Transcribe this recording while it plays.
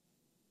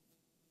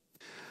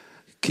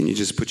Can you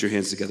just put your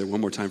hands together one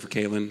more time for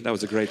Kaylin? That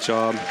was a great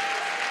job.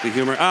 The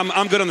humor.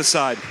 I'm good on the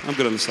side.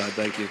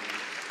 Thank you.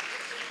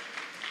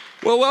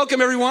 Well,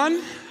 welcome,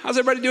 everyone. How's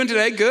everybody doing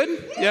today?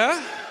 Good?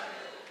 Yeah?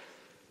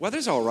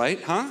 Weather's all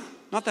right, huh?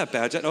 Not that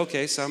bad yet.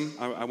 Okay,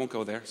 I won't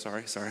go there.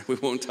 Sorry. We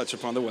won't touch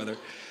upon the weather.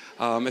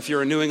 If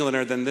you're a New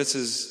Englander, then this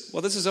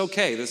is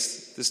okay.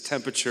 This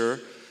temperature,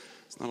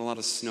 there's not a lot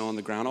of snow on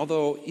the ground.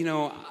 Although,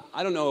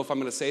 I don't know if I'm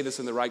going to say this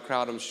in the right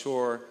crowd. I'm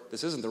sure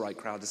this isn't the right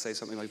crowd to say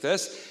something like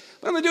this.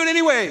 But I'm going to do it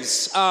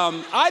anyways.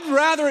 I'd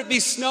rather it be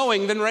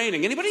snowing than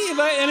raining. Anybody?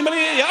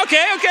 Yeah,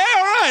 okay,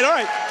 all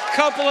right.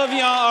 Couple of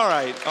you, all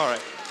right.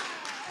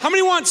 How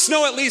many want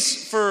snow at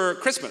least for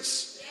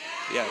Christmas?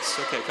 Yes,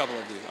 okay, a couple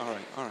of you.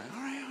 All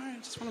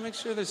right. Just want to make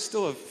sure there's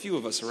still a few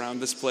of us around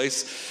this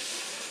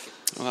place.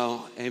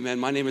 Well, amen.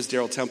 My name is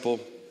Daryl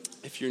Temple.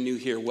 If you're new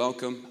here,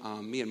 welcome.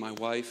 Me and my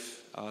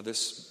wife,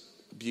 this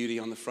beauty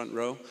on the front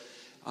row.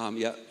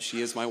 Yeah,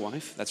 she is my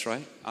wife. That's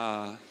right.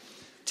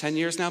 10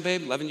 years now,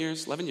 babe? 11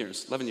 years? 11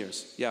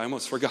 years. Yeah, I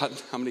almost forgot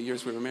how many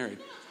years we were married.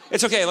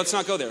 It's okay. Let's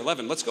not go there.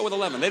 11. Let's go with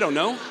 11. They don't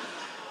know.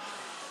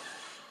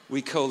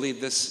 We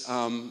co-lead this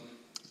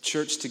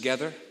church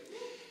together.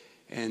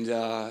 And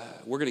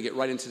we're going to get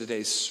right into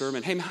today's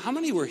sermon. Hey, how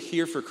many were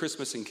here for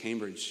Christmas in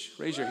Cambridge?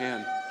 Raise your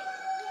hand.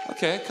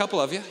 Okay, a couple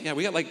of you. Yeah,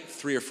 we got like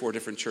 3 or 4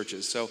 different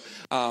churches. So,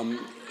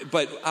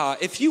 but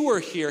if you were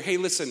here, hey,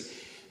 listen,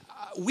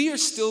 we are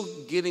still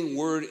getting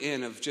word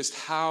in of just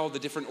how the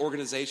different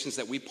organizations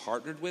that we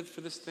partnered with for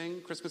this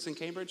thing, Christmas in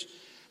Cambridge,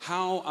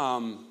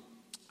 how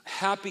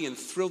happy and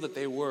thrilled that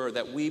they were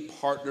that we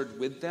partnered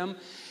with them.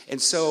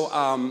 And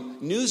so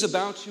news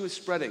about you is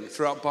spreading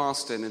throughout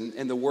Boston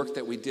and the work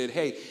that we did.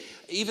 Hey,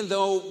 even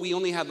though we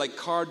only had like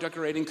card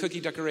decorating, cookie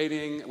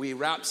decorating, we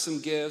wrapped some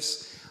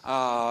gifts.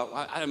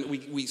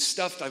 We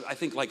stuffed, I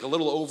think, like a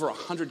little over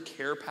 100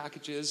 care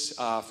packages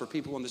for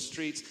people on the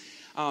streets.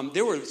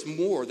 There was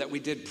more that we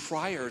did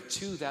prior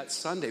to that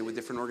Sunday with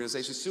different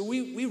organizations. So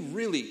we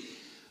really,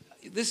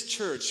 this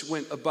church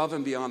went above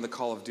and beyond the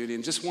call of duty.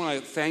 And just want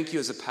to thank you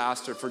as a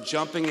pastor for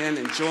jumping in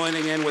and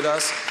joining in with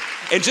us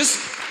and just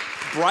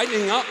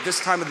brightening up this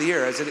time of the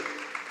year, as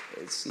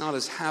it's not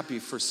as happy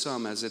for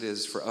some as it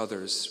is for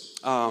others.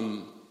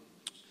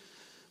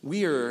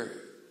 We are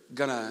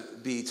going to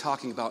be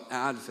talking about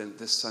Advent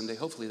this Sunday.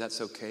 Hopefully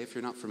that's okay. If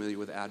you're not familiar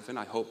with Advent,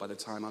 I hope by the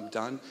time I'm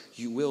done,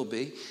 you will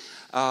be.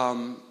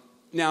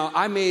 Now,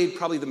 I made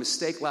probably the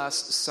mistake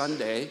last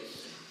Sunday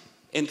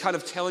in kind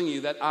of telling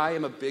you that I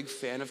am a big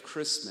fan of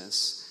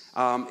Christmas.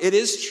 It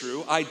is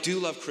true. I do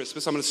love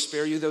Christmas. I'm going to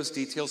spare you those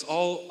details,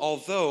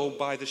 although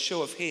by the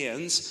show of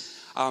hands,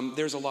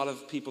 there's a lot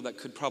of people that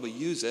could probably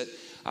use it,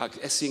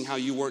 seeing how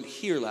you weren't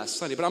here last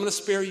Sunday. But I'm going to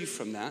spare you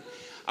from that.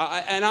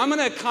 And I'm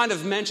going to kind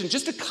of mention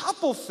just a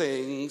couple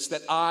things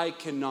that I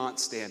cannot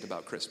stand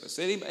about Christmas.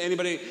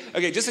 Anybody?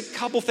 Okay, just a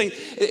couple things.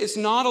 It's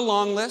not a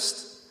long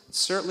list. It's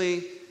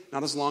certainly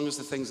not as long as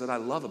the things that I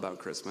love about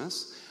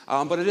Christmas.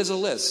 But it is a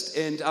list.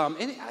 And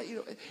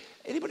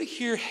anybody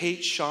here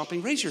hate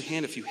shopping? Raise your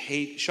hand if you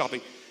hate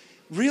shopping.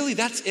 Really,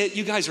 that's it?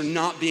 You guys are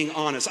not being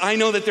honest. I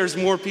know that there's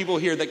more people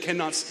here that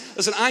cannot.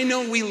 Listen, I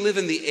know we live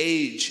in the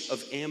age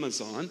of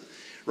Amazon,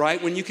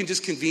 right? When you can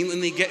just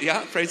conveniently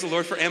praise the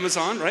Lord for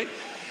Amazon, right?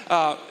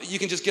 You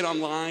can just get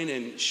online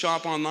and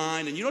shop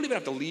online, and you don't even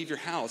have to leave your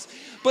house.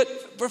 But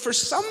for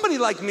somebody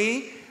like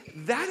me,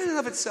 that in and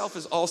of itself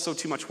is also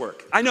too much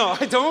work. I know,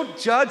 don't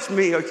judge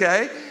me,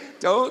 okay?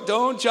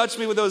 Don't judge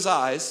me with those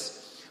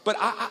eyes. But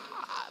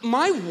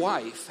my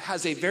wife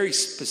has a very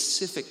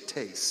specific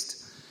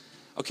taste,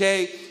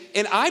 okay?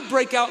 And I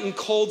break out in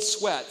cold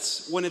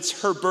sweats when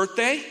it's her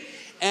birthday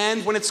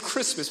and when it's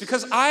Christmas,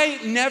 because I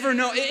never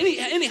know.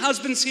 Any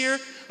husbands here?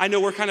 I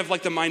know we're kind of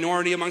like the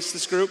minority amongst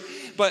this group,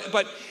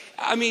 but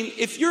I mean,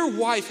 if your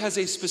wife has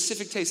a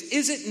specific taste,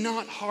 is it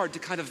not hard to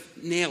kind of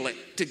nail it,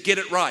 to get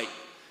it right?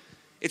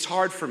 It's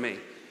hard for me.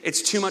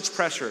 It's too much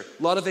pressure,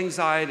 a lot of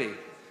anxiety.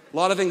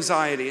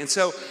 And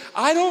so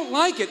I don't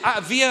like it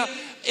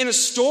in a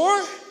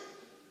store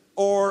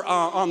or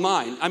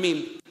online. I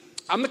mean,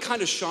 I'm the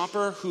kind of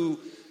shopper who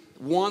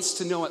wants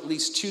to know at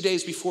least 2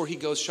 days before he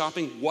goes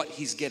shopping what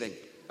he's getting.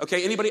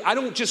 Okay, anybody? I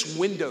don't just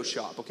window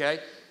shop, okay?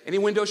 Any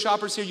window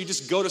shoppers here? You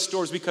just go to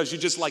stores because you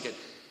just like it.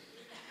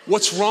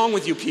 What's wrong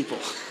with you people?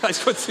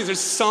 There's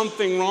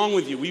something wrong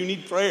with you. You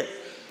need prayer.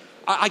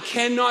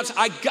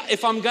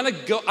 If I'm going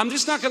to go, I'm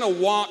just not going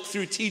to walk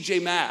through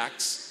TJ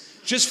Maxx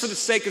just for the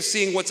sake of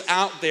seeing what's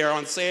out there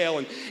on sale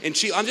and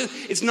cheap.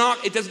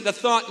 The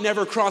thought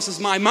never crosses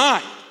my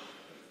mind.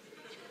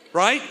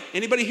 Right?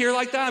 Anybody here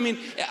like that? I mean,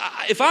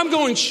 if I'm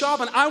going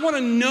shopping, I want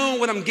to know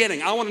what I'm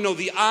getting. I want to know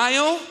the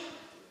aisle,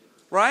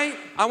 right?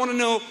 I want to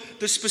know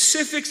the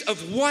specifics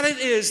of what it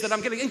is that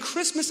I'm getting. And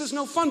Christmas is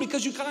no fun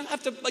because you kind of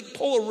have to like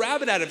pull a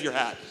rabbit out of your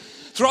hat.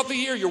 Throughout the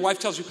year, your wife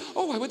tells you,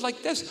 oh, I would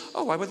like this.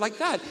 Oh, I would like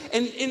that.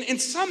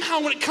 And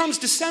somehow when it comes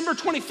December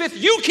 25th,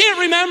 you can't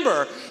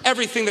remember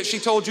everything that she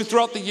told you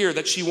throughout the year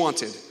that she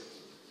wanted.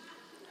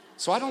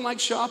 So I don't like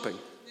shopping.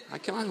 I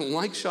don't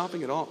like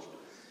shopping at all.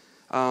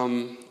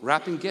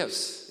 Wrapping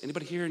gifts.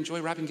 Anybody here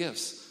enjoy wrapping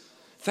gifts?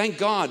 Thank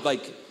God,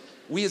 like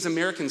we as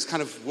Americans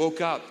kind of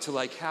woke up to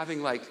like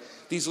having like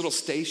these little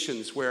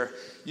stations where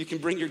you can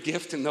bring your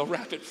gift and they'll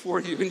wrap it for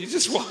you and you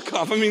just walk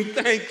off. I mean,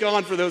 thank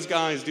God for those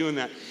guys doing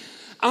that.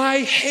 I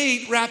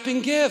hate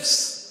wrapping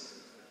gifts.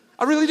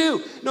 I really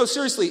do. No,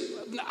 seriously,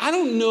 I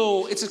don't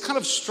know. It's a kind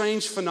of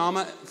strange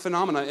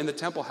phenomena in the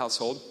Temple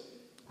household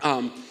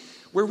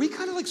where we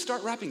kind of like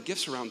start wrapping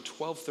gifts around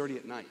 12:30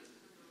 at night.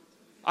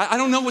 I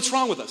don't know what's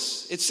wrong with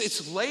us.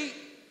 It's late.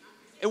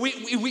 And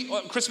we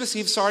Christmas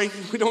Eve, sorry,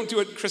 we don't do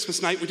it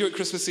Christmas night. We do it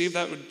Christmas Eve.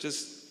 That would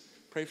just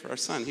pray for our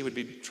son. He would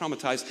be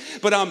traumatized.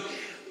 But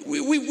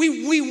we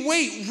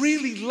wait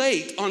really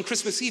late on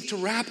Christmas Eve to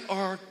wrap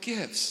our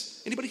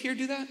gifts. Anybody here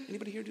do that?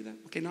 Anybody here do that?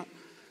 Okay, not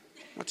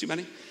too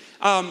many.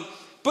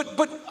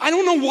 But I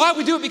don't know why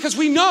we do it, because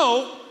we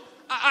know,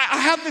 I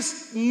have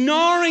this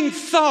gnawing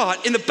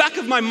thought in the back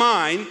of my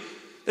mind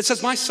that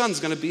says my son's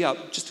going to be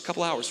up just a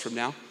couple hours from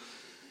now.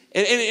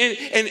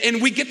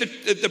 And we get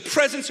the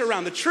presents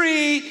around the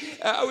tree.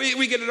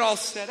 We get it all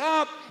set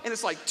up. And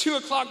it's like 2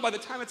 o'clock by the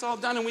time it's all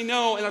done. And we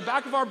know in the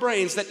back of our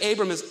brains that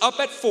Abram is up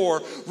at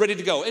 4, ready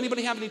to go.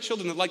 Anybody have any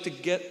children that like to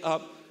get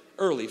up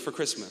early for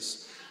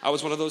Christmas? I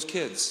was one of those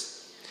kids.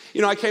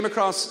 You know, I came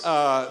across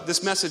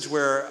this message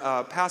where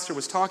a pastor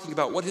was talking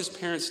about what his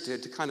parents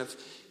did to kind of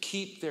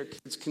keep their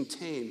kids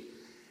contained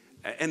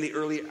in the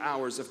early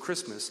hours of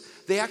Christmas.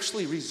 They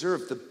actually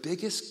reserved the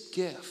biggest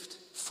gift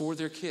for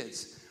their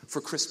kids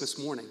for Christmas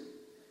morning.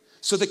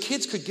 So the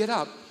kids could get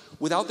up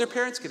without their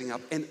parents getting up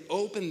and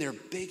open their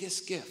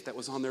biggest gift that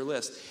was on their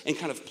list and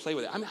kind of play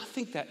with it. I mean, I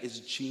think that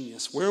is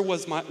genius. Where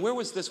was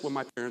this when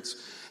my parents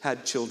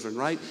had children,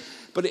 right?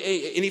 But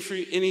any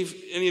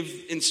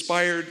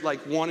inspired,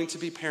 like wanting to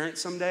be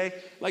parents someday,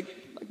 like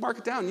mark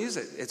it down, use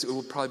it. It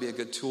would probably be a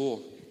good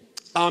tool.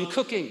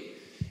 Cooking.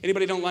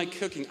 Anybody don't like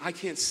cooking? I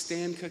can't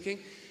stand cooking.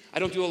 I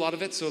don't do a lot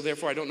of it, so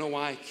therefore I don't know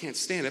why I can't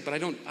stand it, but I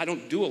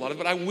don't do a lot of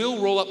it. But I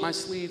will roll up my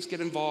sleeves, get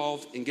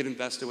involved, and get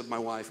invested with my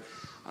wife.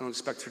 I don't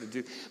expect her to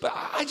do. But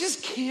I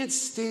just can't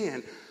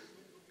stand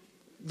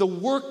the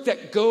work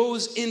that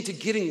goes into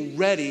getting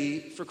ready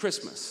for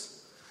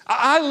Christmas.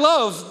 I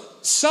love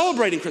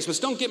celebrating Christmas,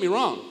 don't get me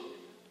wrong.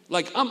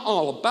 Like, I'm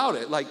all about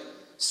it. Like,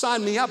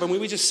 sign me up. I mean,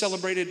 we just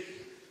celebrated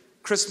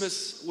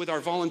Christmas with our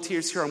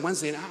volunteers here on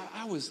Wednesday, and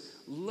I was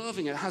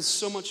loving it. I had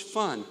so much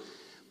fun.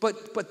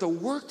 But the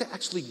work that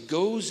actually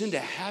goes into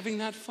having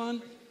that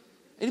fun,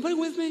 anybody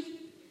with me?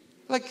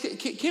 Like,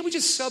 can't we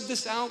just sub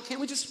this out?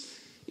 Can't we just,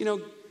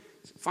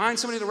 find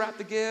somebody to wrap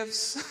the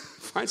gifts,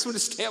 find somebody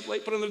to stay up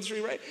late, put on the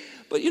tree, right?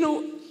 But,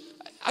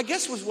 I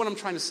guess what I'm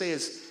trying to say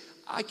is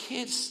I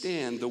can't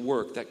stand the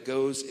work that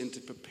goes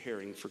into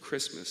preparing for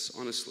Christmas,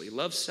 honestly.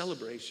 Love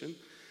celebration,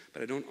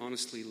 but I don't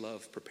honestly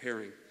love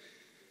preparing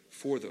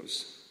for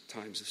those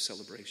times of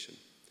celebration.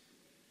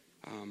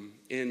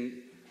 And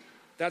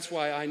that's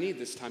why I need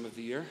this time of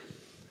the year,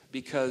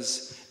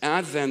 because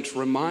Advent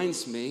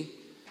reminds me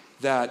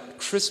that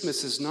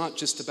Christmas is not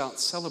just about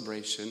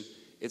celebration,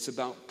 it's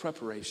about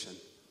preparation.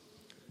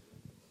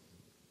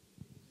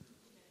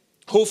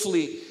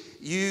 Hopefully,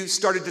 you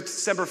started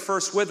December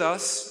 1st with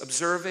us,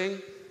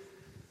 observing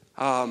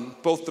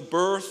both the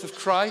birth of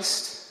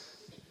Christ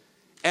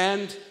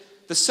and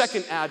the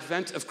second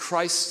advent of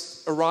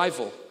Christ's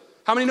arrival.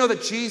 How many know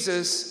that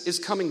Jesus is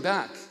coming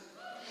back?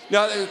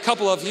 Now, a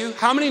couple of you,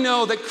 how many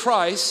know that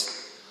Christ,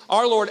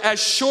 our Lord,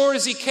 as sure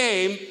as he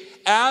came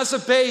as a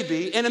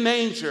baby in a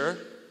manger,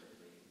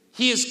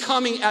 he is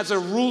coming as a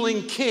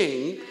ruling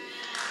king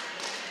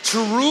to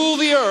rule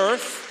the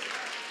earth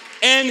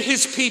and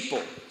his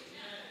people.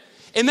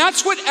 And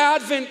that's what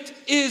Advent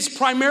is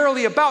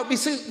primarily about,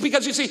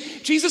 because you see,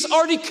 Jesus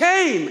already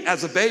came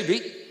as a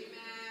baby.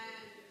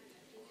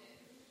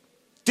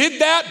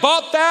 Did that,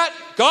 bought that,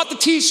 got the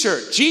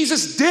t-shirt.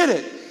 Jesus did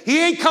it. He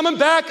ain't coming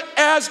back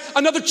as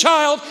another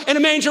child in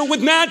a manger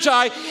with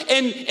magi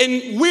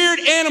and weird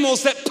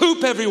animals that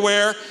poop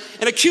everywhere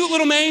and a cute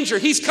little manger.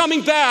 He's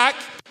coming back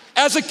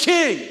as a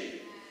king.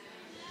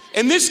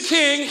 And this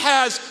king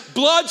has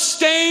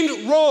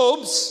blood-stained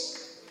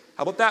robes.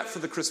 How about that for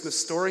the Christmas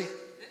story?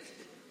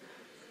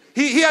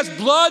 He has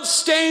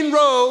blood-stained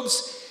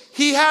robes.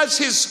 He has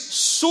his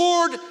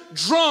sword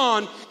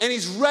drawn, and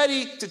he's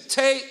ready to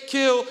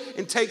kill,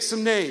 and take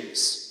some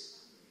names.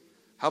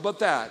 How about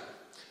that?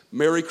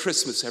 Merry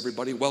Christmas,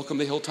 everybody. Welcome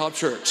to Hilltop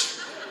Church.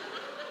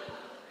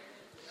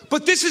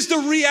 But this is the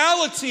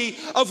reality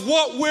of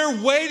what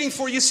we're waiting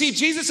for. You see,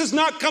 Jesus is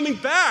not coming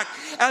back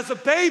as a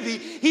baby.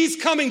 He's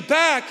coming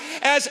back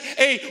as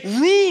a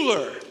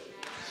ruler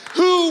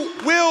who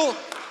will...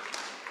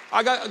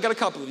 I got a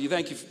couple of you.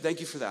 Thank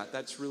you for that.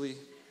 That's really,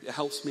 it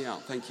helps me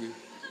out. Thank you.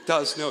 It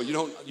does. No, you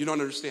don't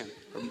understand.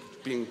 I'm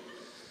being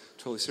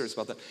totally serious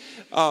about that.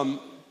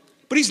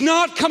 But he's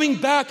not coming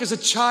back as a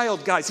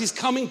child, guys. He's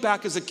coming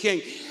back as a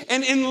king.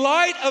 And in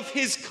light of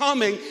his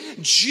coming,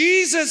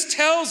 Jesus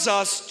tells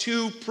us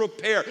to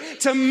prepare,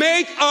 to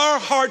make our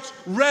hearts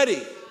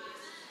ready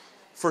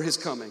for his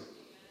coming.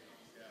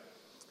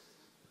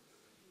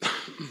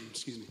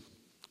 Excuse me.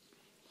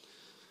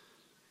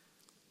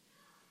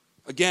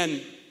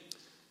 Again,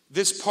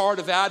 this part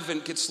of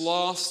Advent gets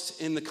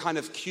lost in the kind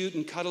of cute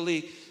and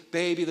cuddly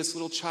baby, this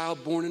little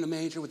child born in a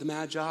manger with the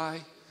Magi,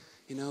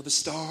 the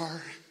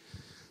star,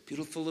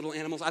 beautiful little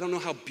animals. I don't know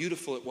how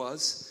beautiful it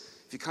was.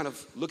 If you kind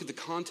of look at the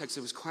context,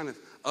 it was kind of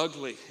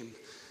ugly and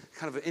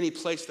kind of any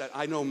place that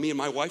I know me and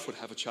my wife would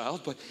have a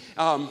child, but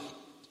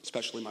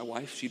especially my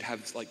wife. She'd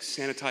have like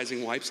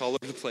sanitizing wipes all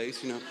over the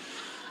place,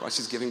 while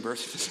she's giving birth.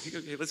 She's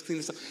like, okay, let's clean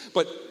this up.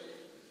 But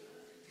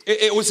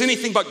it was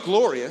anything but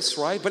glorious,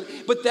 right?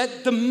 But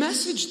that the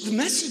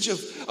message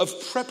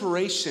of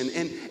preparation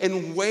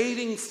and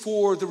waiting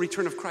for the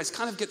return of Christ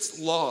kind of gets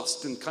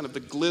lost in kind of the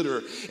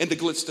glitter and the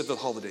glitz of the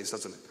holidays,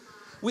 doesn't it?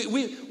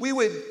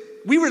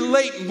 We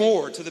relate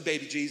more to the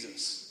baby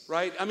Jesus,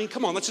 right? I mean,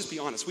 come on, let's just be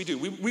honest. We do.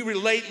 We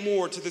relate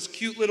more to this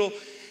cute little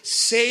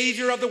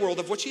Savior of the world,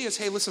 of which he is.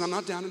 Hey, listen, I'm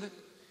not down in it.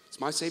 It's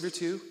my Savior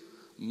too.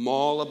 I'm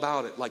all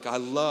about it. Like, I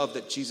love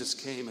that Jesus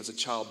came as a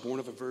child born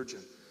of a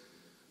virgin,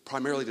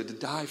 primarily to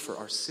die for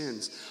our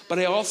sins. But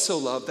I also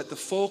love that the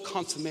full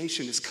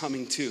consummation is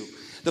coming too.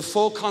 The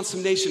full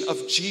consummation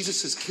of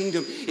Jesus'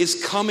 kingdom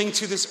is coming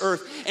to this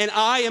earth. And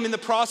I am in the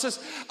process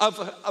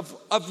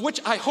of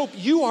which I hope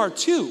you are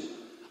too,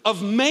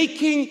 of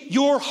making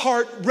your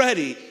heart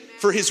ready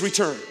for his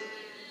return.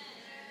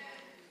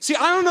 See,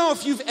 I don't know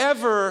if you've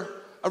ever,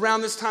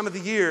 around this time of the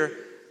year,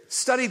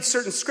 studied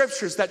certain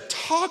scriptures that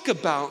talk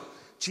about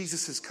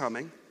Jesus'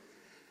 coming.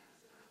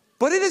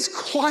 But it is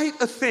quite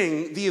a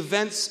thing, the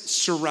events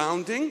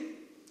surrounding,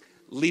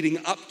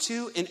 leading up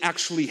to, and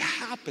actually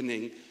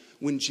happening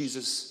when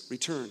Jesus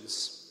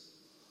returns.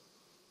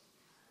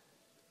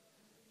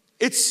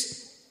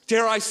 It's,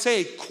 dare I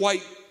say,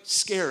 quite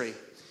scary.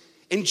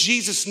 And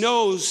Jesus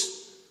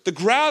knows the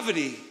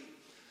gravity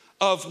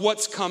of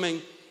what's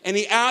coming, and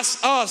he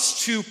asks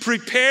us to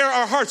prepare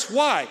our hearts.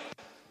 Why?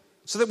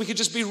 So that we could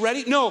just be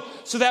ready? No,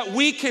 so that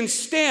we can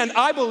stand,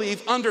 I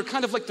believe, under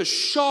kind of like the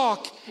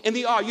shock and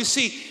the awe. You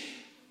see,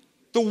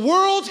 the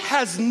world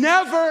has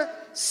never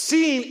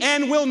seen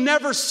and will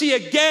never see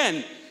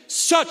again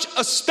such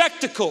a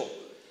spectacle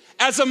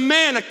as a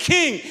man, a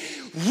king,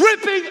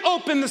 ripping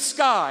open the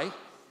sky,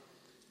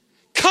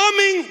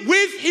 coming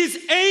with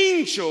his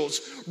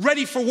angels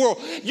ready for war.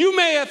 You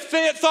may have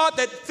thought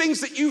that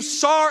things that you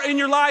saw in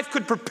your life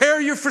could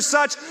prepare you for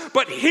such,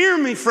 but hear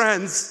me,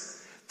 friends.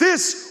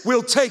 This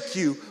will take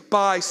you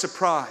by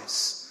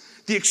surprise.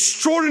 The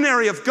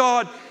extraordinary of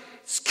God's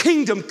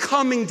kingdom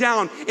coming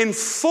down in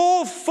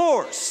full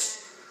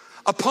force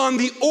upon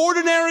the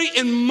ordinary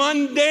and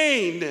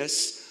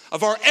mundaneness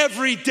of our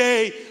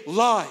everyday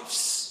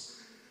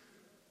lives.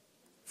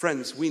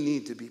 Friends, we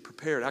need to be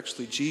prepared.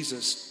 Actually,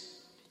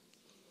 Jesus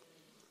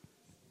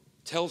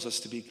tells us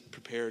to be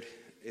prepared.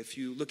 If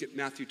you look at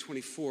Matthew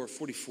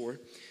 24:44,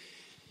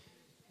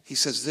 he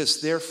says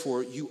this,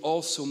 therefore you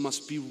also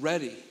must be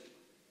ready.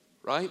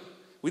 Right?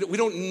 We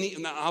don't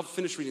need, I'll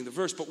finish reading the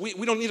verse, but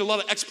we don't need a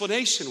lot of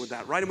explanation with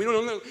that, right? And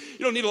you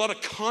don't need a lot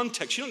of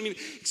context. You don't need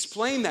to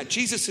explain that.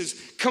 Jesus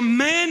is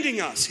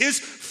commanding us, his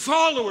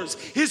followers,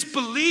 his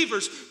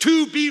believers,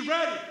 to be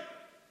ready.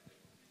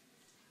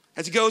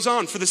 As he goes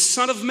on, for the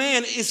Son of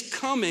Man is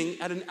coming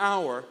at an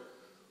hour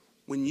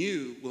when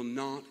you will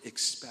not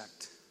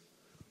expect.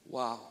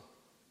 Wow.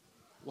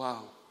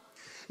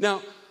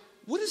 Now,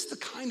 what is the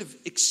kind of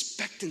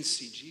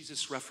expectancy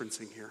Jesus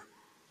referencing here?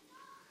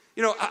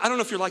 I don't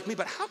know if you're like me,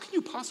 but how can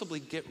you possibly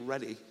get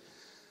ready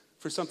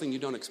for something you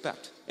don't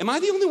expect? Am I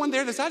the only one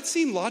there? Does that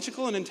seem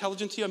logical and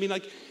intelligent to you? I mean,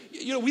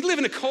 we live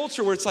in a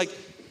culture where it's like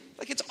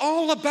it's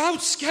all about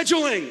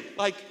scheduling.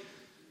 Like,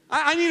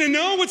 I need to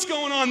know what's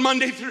going on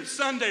Monday through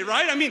Sunday,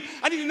 right? I mean,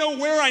 I need to know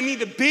where I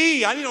need to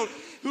be. I need to know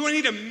who I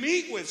need to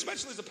meet with,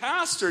 especially as a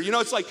pastor.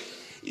 It's like,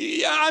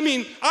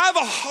 I have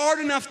a hard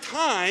enough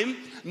time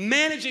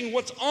managing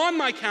what's on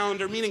my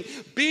calendar, meaning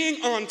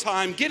being on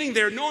time, getting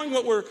there, knowing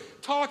what we're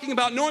talking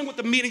about, knowing what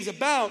the meeting's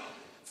about.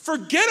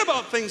 Forget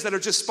about things that are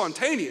just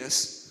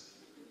spontaneous.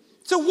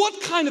 So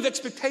what kind of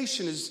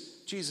expectation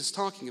is Jesus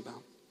talking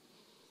about?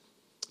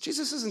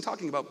 Jesus isn't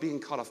talking about being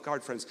caught off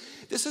guard, friends.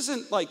 This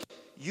isn't like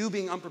you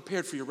being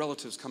unprepared for your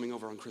relatives coming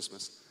over on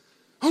Christmas.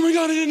 Oh my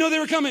God, I didn't know they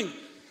were coming.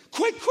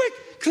 Quick,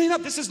 clean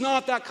up. This is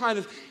not that kind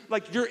of,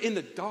 like, you're in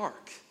the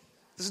dark.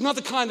 This is not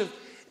the kind of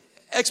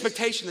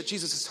expectation that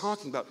Jesus is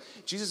talking about.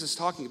 Jesus is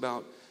talking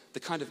about the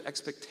kind of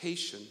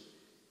expectation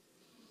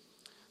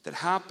that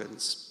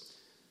happens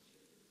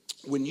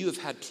when you have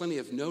had plenty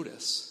of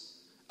notice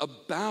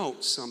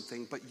about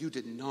something, but you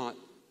did not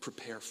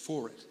prepare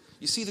for it.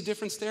 You see the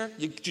difference there?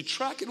 You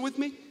track it with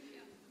me?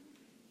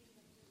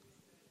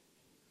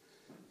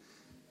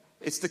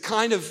 It's the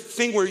kind of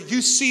thing where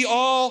you see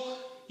all,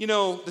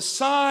 the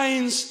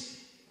signs,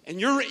 and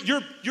your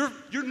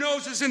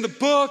nose is in the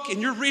book,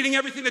 and you're reading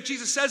everything that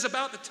Jesus says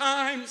about the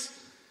times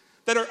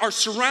that are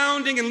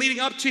surrounding and leading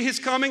up to his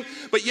coming,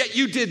 but yet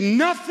you did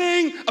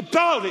nothing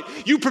about it.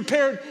 You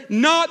prepared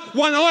not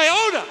one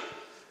iota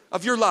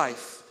of your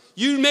life.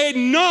 You made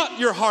not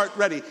your heart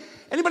ready.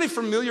 Anybody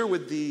familiar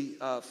with the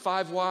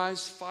 5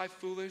 wise, 5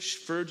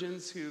 foolish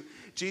virgins who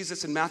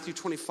Jesus in Matthew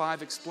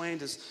 25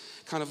 explained as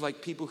kind of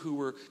like people who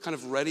were kind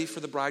of ready for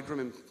the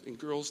bridegroom and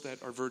girls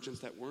that are virgins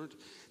that weren't.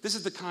 This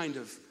is the kind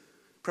of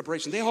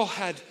preparation. They all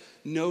had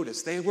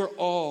notice. They were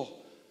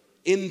all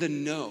in the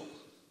know.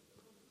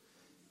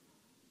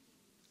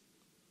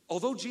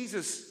 Although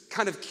Jesus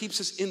kind of keeps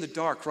us in the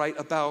dark, right,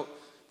 about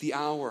the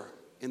hour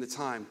and the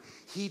time,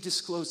 he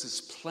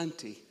discloses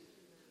plenty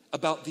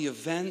about the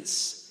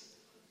events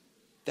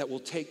that will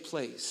take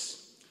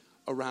place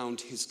around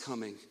his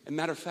coming. As a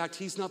matter of fact,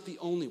 he's not the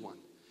only one.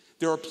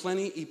 There are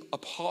plenty of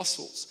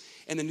apostles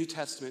in the New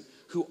Testament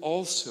who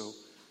also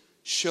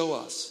show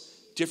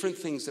us different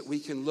things that we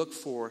can look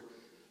for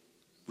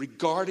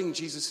regarding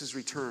Jesus'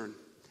 return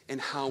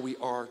and how we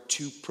are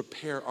to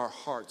prepare our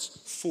hearts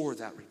for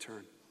that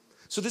return.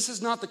 So this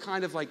is not the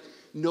kind of like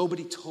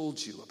nobody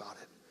told you about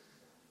it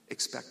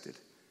expected.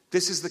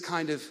 This is the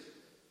kind of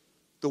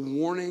the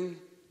warning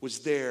was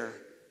there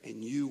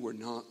and you were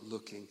not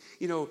looking.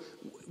 You know,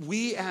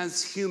 we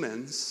as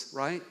humans,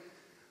 right?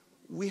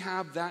 We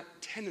have that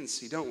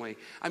tendency, don't we?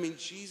 I mean,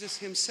 Jesus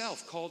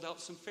himself called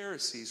out some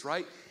Pharisees,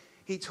 right?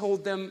 He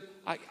told them,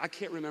 I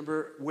can't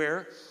remember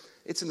where,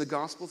 it's in the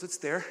Gospels, it's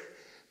there,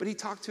 but he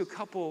talked to a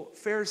couple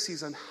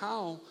Pharisees on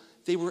how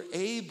they were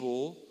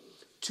able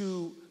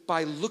to,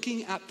 by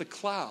looking at the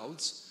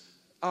clouds,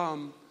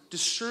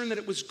 discern that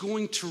it was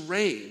going to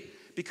rain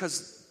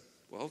because,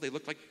 well, they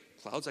looked like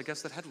clouds, I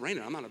guess, that had rain.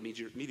 I'm not a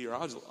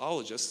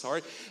meteorologist,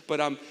 sorry.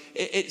 But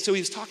so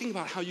he's talking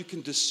about how you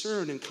can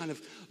discern and kind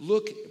of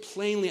look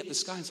plainly at the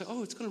sky and say,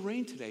 oh, it's going to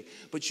rain today.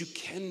 But you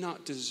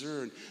cannot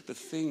discern the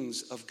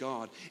things of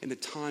God and the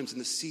times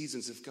and the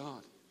seasons of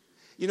God.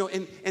 You know,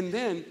 and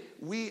then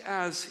we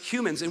as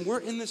humans, and we're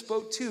in this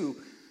boat too,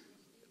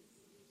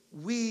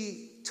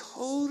 we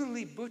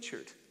totally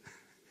butchered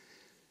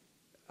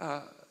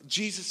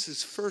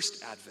Jesus'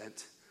 first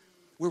advent,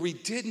 where we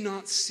did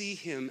not see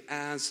him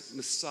as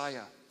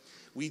Messiah.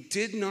 We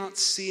did not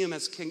see him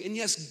as king. And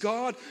yes,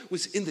 God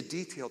was in the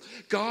detail.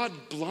 God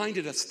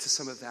blinded us to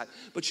some of that.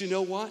 But you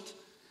know what?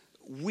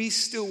 We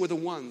still were the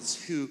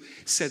ones who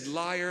said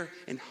liar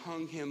and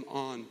hung him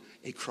on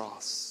a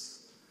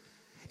cross.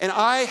 And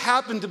I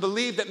happen to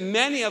believe that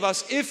many of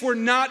us, if we're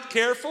not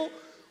careful,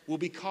 will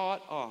be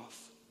caught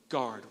off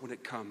guard when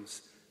it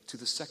comes to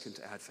the second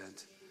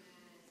advent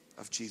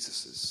of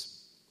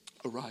Jesus'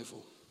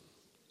 arrival.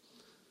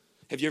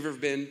 Have you ever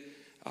been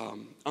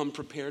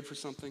unprepared for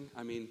something?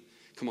 I mean,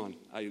 come on,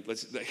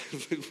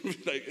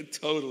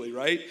 totally,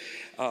 right?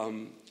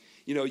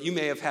 You know, you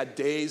may have had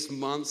days,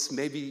 months,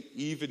 maybe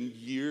even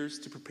years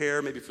to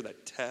prepare, maybe for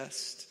that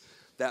test,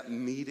 that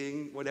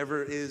meeting,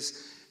 whatever it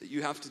is that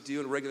you have to do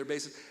on a regular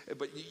basis.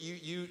 But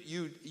you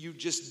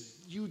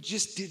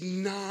just did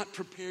not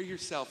prepare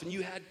yourself, and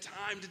you had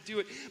time to do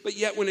it. But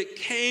yet, when it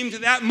came to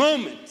that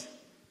moment.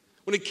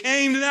 When it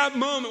came to that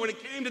moment, when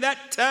it came to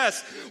that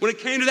test, when it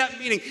came to that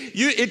meeting,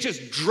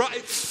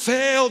 it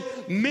failed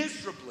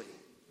miserably.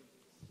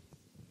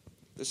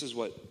 This is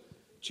what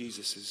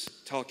Jesus is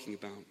talking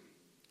about.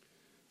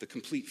 The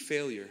complete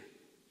failure.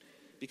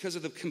 Because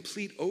of the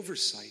complete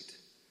oversight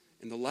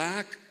and the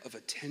lack of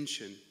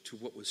attention to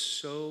what was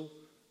so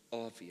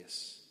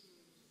obvious.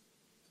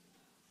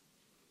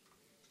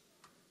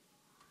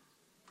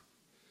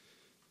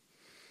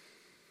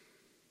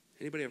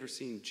 Anybody ever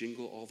seen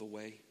Jingle All the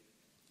Way?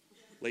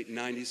 Late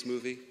 90s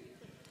movie.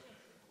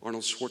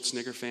 Arnold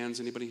Schwarzenegger fans,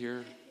 anybody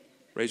here?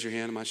 Raise your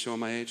hand. Am I showing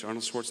my age?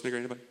 Arnold Schwarzenegger,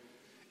 anybody?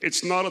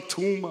 It's not a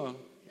tumor.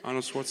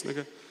 Arnold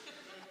Schwarzenegger.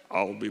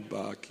 I'll be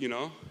back. You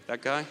know,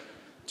 that guy?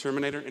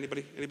 Terminator,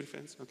 anybody? Anybody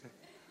fans? Okay.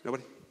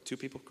 Nobody? 2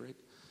 people? Great.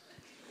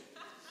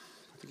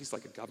 I think he's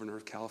like a governor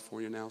of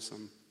California now,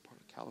 some part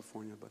of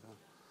California, but,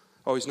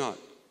 oh, he's not.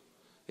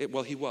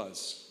 Well, he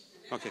was.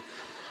 Okay.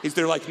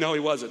 They're like, no,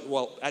 he wasn't.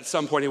 Well, at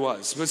some point he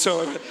was. But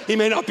so he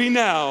may not be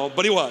now,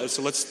 but he was.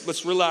 So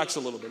let's relax a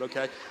little bit,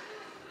 okay?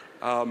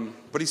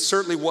 But he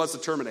certainly was the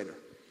Terminator,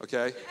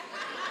 okay?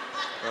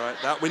 All right,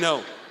 that we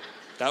know.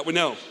 That we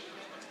know.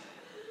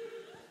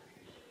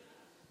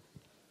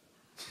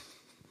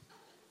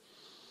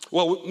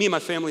 Well, me and my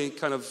family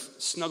kind of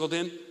snuggled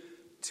in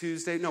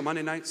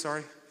Monday night,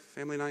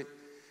 family night.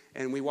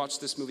 And we watched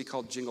this movie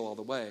called Jingle All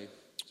the Way,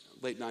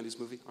 late 90s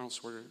movie. Arnold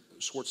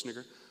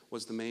Schwarzenegger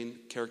was the main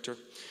character.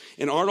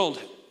 And Arnold,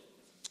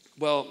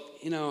 well,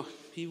 you know,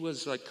 he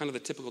was like kind of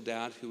the typical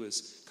dad who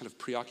was kind of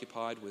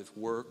preoccupied with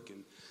work,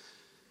 and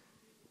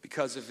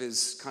because of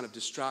his kind of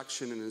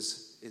distraction and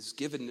his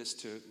givenness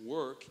to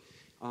work,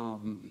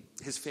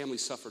 his family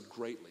suffered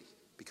greatly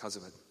because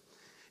of it.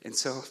 And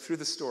so through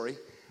the story,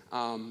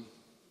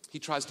 he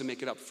tries to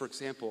make it up. For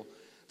example,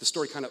 the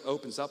story kind of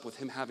opens up with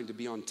him having to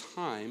be on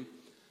time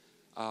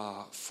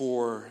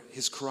for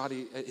his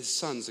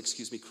son's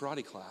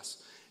karate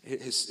class.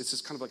 It's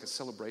just kind of like a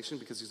celebration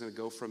because he's going to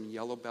go from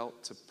yellow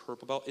belt to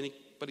purple belt.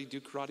 Anybody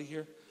do karate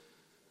here?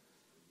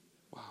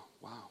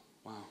 Wow.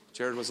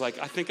 Jared was like,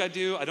 I think I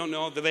do. I don't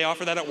know. Do they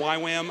offer that at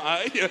YWAM?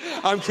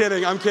 I'm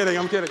kidding.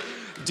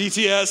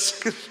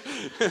 DTS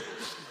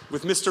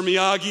with Mr.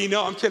 Miyagi.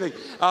 No, I'm kidding.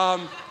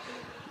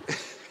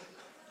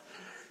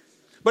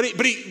 But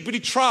he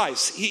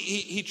tries.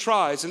 He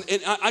tries. And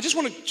I just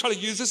want to try to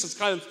use this as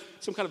kind of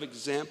some kind of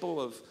example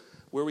of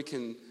where we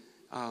can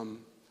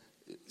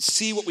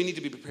see what we need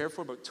to be prepared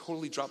for, but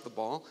totally drop the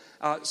ball.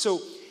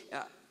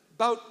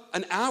 About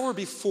an hour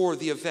before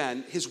the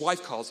event, his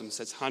wife calls him and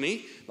says,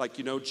 honey, like,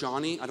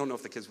 Johnny, I don't know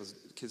if the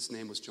kid's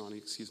name was Johnny,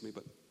 excuse me,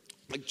 but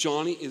like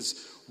Johnny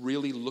is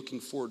really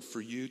looking forward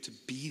for you to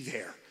be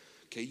there,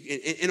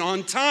 okay, and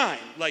on time.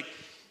 Like,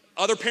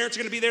 other parents are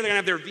going to be there. They're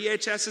going to have their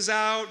VHSs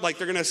out. Like,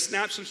 they're going to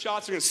snap some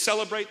shots. They're going to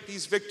celebrate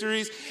these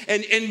victories.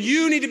 And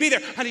you need to be there.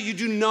 Honey, you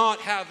do not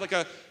have, like,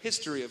 a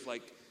history of,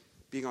 like,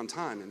 being on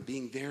time and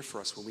being there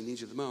for us when we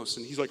need you the most.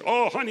 And he's like,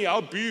 oh, honey,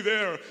 I'll be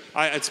there.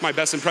 It's my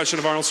best impression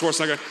of Arnold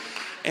Schwarzenegger.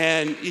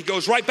 And he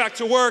goes right back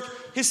to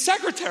work. His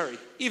secretary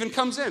even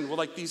comes in with,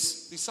 like,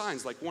 these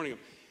signs, like, warning him,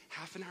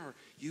 half an hour.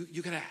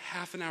 You got a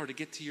half an hour to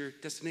get to your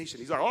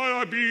destination. He's like, oh,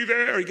 I'll be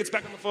there. He gets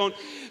back on the phone.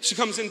 She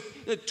comes in,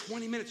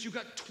 20 minutes. You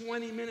got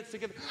 20 minutes to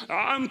get there.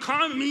 I'm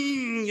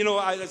coming.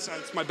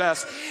 That's my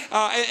best.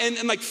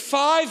 And like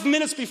 5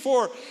 minutes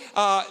before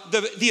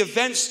the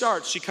event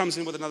starts, she comes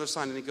in with another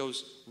sign, and he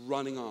goes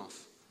running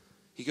off.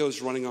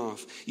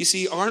 You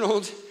see,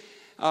 Arnold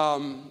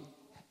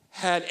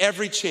had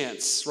every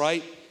chance,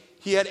 right?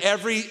 He had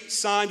every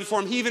sign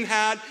before him. He even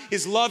had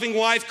his loving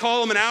wife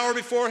call him an hour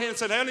beforehand and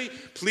said, honey,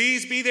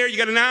 please be there. You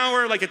got an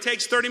hour. Like, it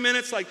takes 30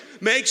 minutes. Like,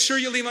 make sure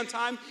you leave on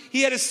time.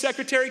 He had his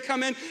secretary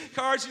come in,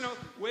 cards,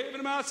 waving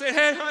him out, say,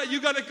 hey, you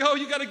got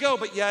to go.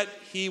 But yet,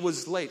 he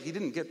was late. He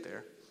didn't get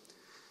there.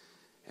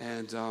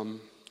 And,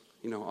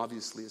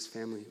 obviously his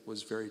family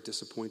was very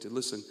disappointed.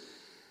 Listen,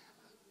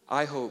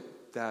 I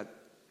hope that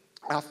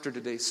after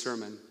today's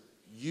sermon,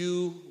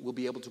 you will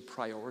be able to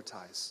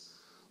prioritize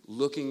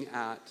looking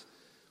at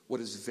what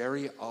is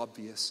very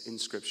obvious in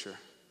Scripture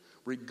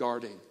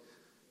regarding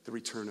the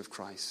return of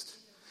Christ.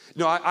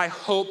 I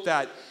hope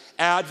that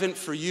Advent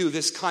for you,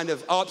 this kind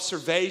of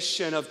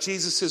observation of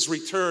Jesus'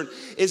 return,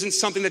 isn't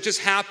something that just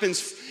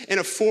happens in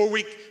a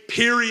 4-week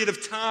period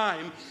of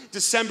time,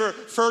 December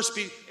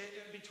 1st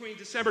between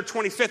December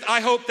 25th.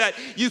 I hope that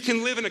you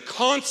can live in a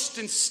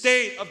constant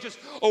state of just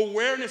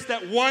awareness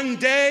that one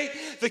day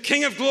the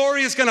King of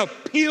Glory is going to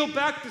peel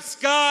back the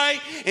sky,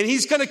 and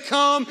he's going to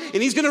come,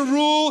 and he's going to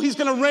rule, he's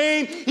going to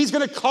reign, he's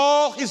going to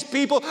call his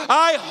people.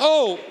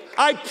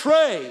 I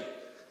pray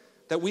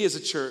that we as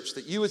a church,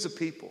 that you as a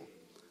people,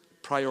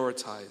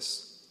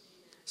 prioritize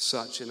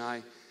such. And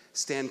I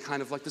stand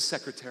kind of like the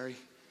secretary,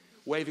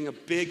 waving a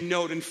big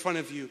note in front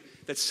of you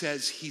that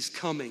says, he's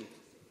coming.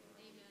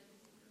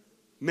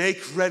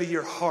 Make ready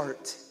your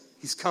heart.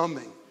 He's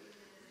coming.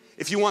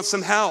 If you want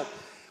some help,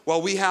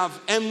 we have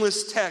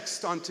endless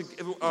text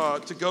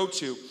to go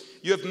to.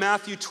 You have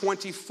Matthew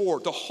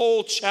 24. The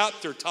whole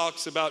chapter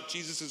talks about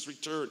Jesus'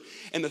 return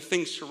and the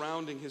things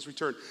surrounding his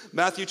return.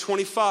 Matthew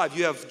 25,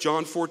 you have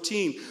John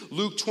 14.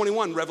 Luke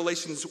 21,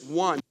 Revelations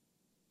 1.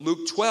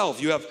 Luke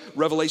 12, you have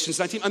Revelations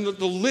 19. And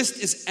the list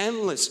is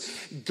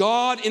endless.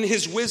 God, in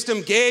his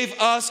wisdom, gave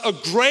us a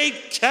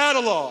great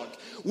catalog.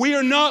 We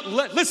are not,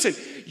 listen,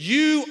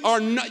 you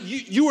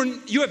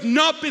have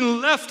not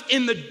been left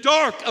in the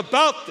dark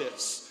about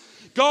this.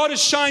 God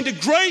has shined a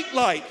great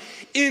light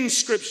in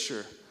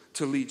Scripture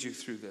to lead you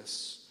through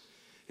this.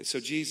 And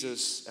so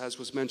Jesus, as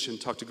was mentioned,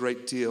 talked a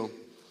great deal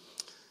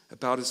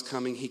about his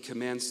coming. He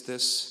commands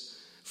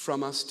this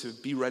from us to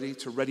be ready,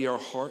 to ready our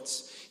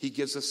hearts. He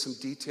gives us some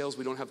details.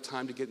 We don't have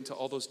time to get into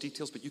all those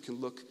details, but you can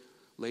look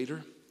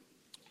later.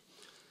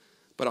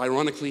 But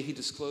ironically, he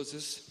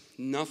discloses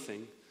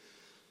nothing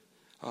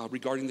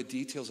regarding the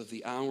details of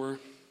the hour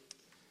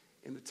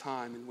and the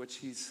time in which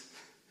he's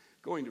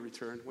going to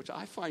return, which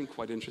I find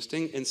quite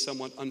interesting and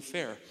somewhat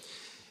unfair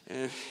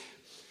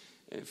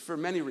for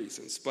many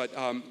reasons. But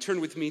turn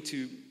with me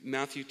to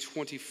Matthew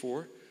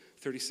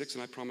 24:36,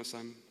 and I promise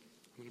I'm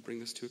going to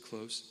bring this to a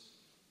close.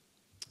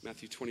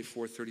 Matthew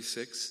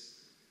 24:36,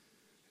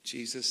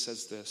 Jesus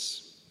says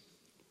this,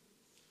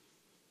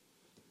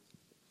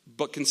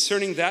 but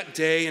concerning that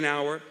day and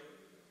hour,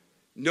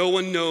 no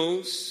one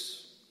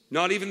knows,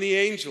 not even the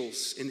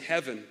angels in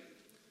heaven,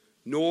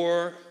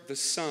 nor the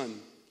Son,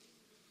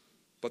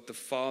 but the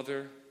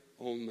Father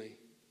only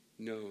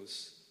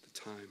knows the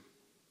time.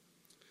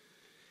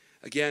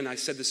 Again, I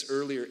said this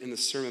earlier in the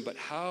sermon, but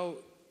how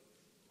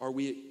are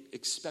we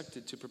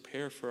expected to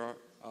prepare for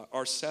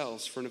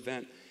ourselves for an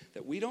event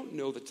that we don't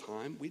know the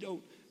time, we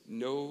don't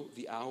know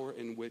the hour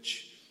in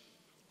which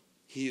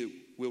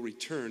he will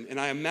return? And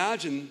I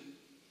imagine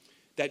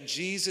that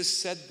Jesus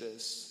said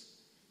this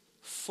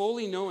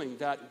fully knowing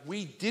that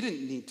we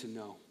didn't need to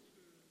know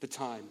the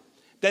time,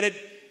 that it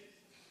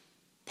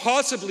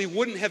possibly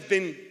wouldn't have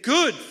been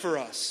good for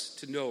us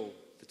to know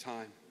the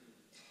time,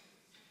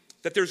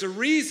 that there's a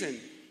reason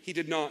he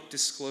did not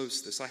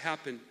disclose this. I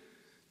happen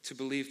to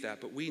believe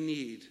that, but we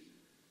need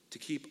to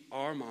keep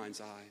our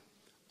mind's eye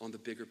on the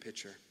bigger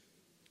picture,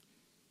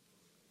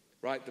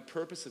 right? The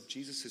purpose of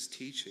Jesus'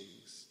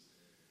 teachings,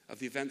 of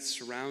the events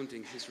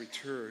surrounding his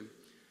return,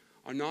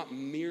 are not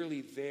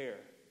merely there,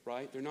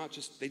 right?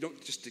 They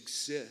don't just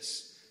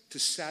exist to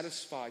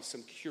satisfy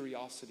some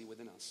curiosity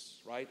within us,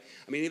 right?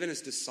 I mean, even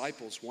his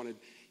disciples wanted,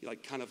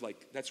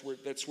 that's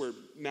where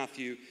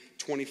Matthew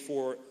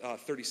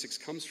 24:36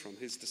 comes from.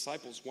 His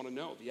disciples want to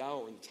know the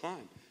hour and the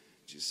time.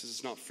 Jesus says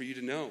it's not for you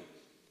to know.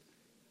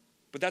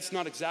 But that's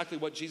not exactly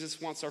what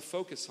Jesus wants our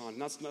focus on.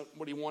 And that's not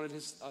what he wanted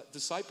his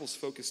disciples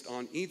focused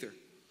on either.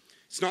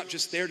 It's not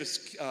just there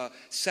to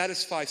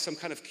satisfy some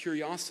kind of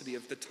curiosity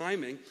of the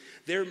timing.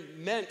 They're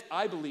meant,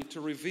 I believe,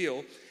 to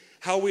reveal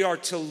how we are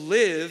to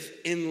live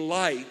in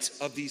light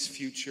of these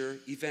future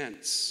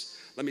events.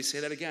 Let me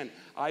say that again.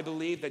 I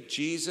believe that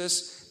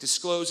Jesus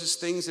discloses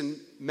things in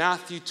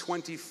Matthew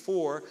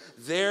 24.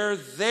 They're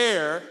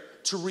there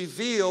to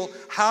reveal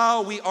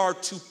how we are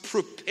to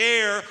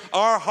prepare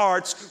our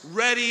hearts,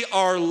 ready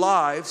our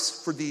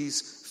lives for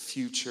these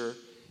future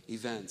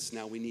events.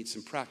 Now we need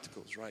some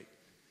practicals, right?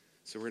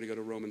 So we're going to go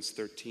to Romans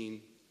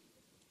 13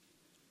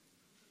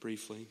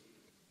 briefly.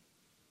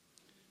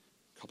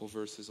 A couple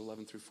verses,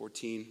 11 through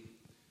 14.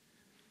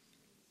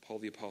 Paul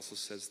the Apostle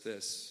says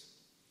this.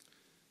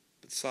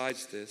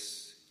 Besides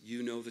this,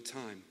 you know the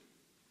time.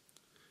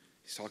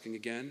 He's talking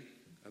again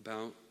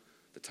about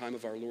the time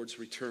of our Lord's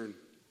return.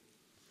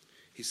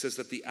 He says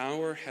that the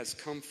hour has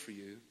come for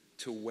you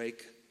to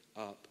wake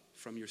up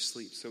from your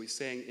sleep. So he's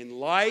saying, in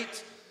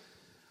light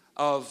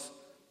of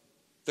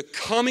the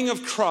coming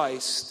of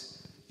Christ,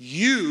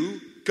 you,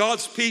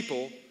 God's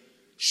people,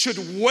 should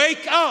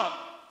wake up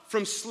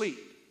from sleep.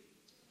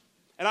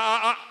 And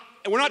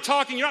we're not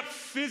talking,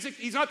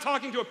 he's not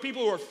talking to a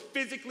people who are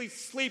physically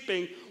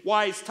sleeping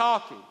while he's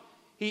talking.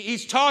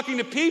 He's talking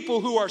to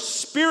people who are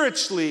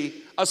spiritually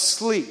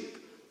asleep.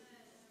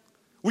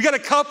 We got a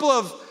couple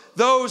of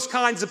those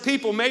kinds of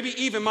people, maybe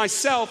even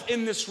myself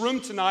in this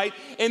room tonight,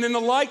 and in the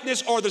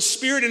likeness or the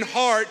spirit and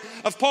heart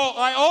of Paul,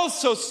 I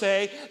also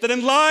say that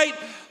in light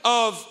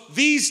of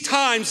these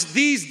times,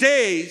 these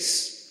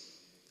days,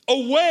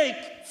 awake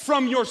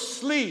from your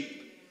sleep.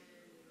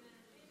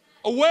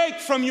 Awake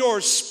from your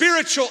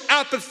spiritual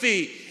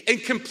apathy and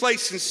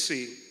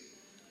complacency.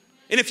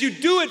 And if you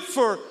do it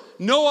for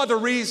no other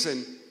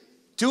reason,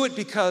 do it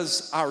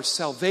because our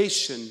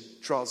salvation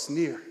draws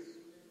near.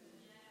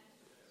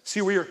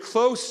 See, we are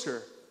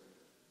closer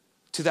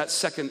to that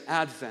second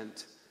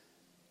advent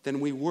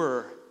than we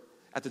were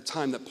at the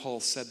time that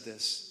Paul said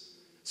this.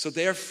 So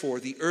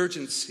therefore, the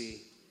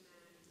urgency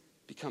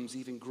becomes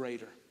even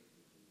greater.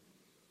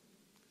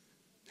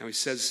 Now he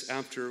says,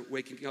 after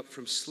waking up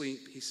from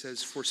sleep, he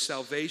says, for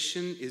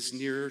salvation is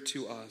nearer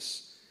to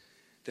us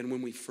than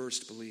when we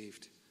first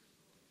believed.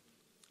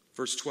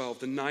 Verse 12,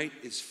 the night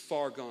is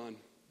far gone.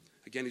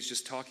 Again, he's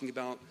just talking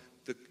about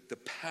the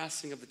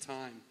passing of the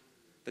time.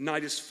 The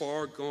night is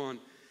far gone,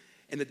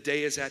 and the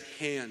day is at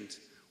hand.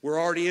 We're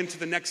already into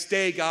the next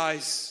day,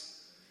 guys.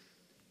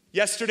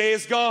 Yesterday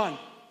is gone.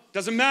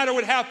 Doesn't matter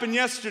what happened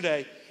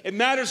yesterday. It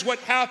matters what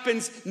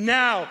happens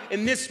now,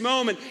 in this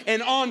moment,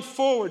 and on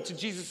forward to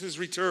Jesus'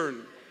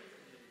 return.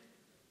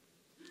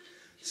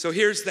 So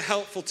here's the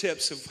helpful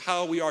tips of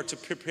how we are to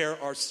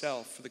prepare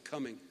ourselves for the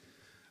coming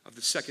of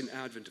the second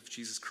advent of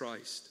Jesus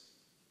Christ.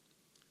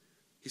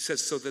 He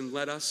says, so then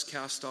let us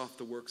cast off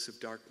the works of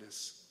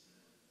darkness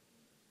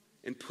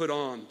and put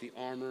on the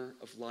armor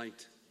of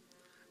light.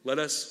 Let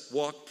us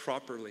walk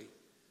properly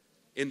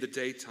in the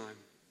daytime.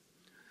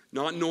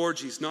 Not in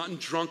orgies, not in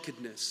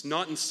drunkenness,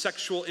 not in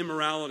sexual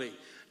immorality,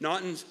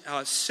 not in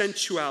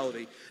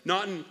sensuality,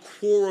 not in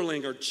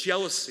quarreling or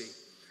jealousy,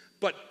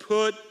 but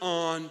put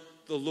on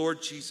the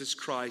Lord Jesus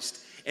Christ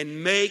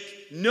and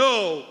make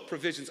no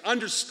provisions.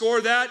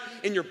 Underscore that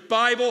in your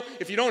Bible.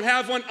 If you don't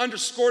have one,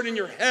 underscore it in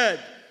your head.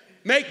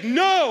 Make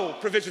no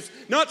provisions.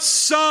 Not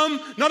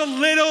some, not a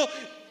little.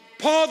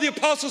 Paul the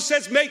Apostle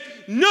says make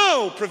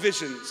no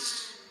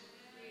provisions.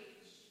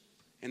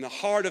 In the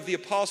heart of the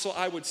Apostle,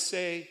 I would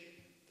say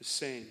the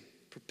same.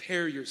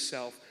 Prepare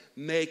yourself.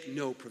 Make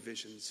no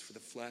provisions for the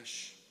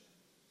flesh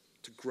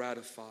to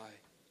gratify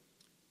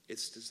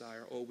its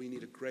desire. Oh, we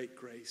need a great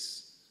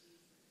grace.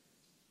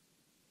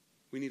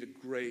 We need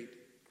a great,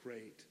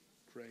 great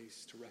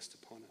grace to rest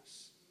upon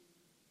us.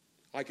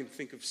 I can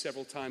think of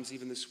several times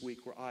even this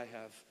week where I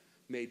have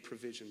made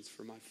provisions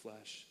for my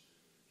flesh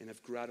and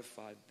have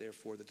gratified,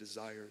 therefore, the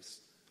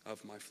desires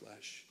of my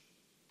flesh.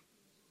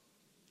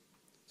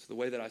 So the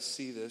way that I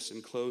see this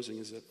in closing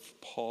is that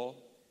Paul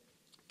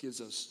gives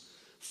us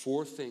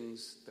 4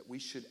 things that we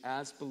should,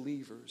 as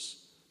believers,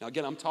 now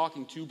again, I'm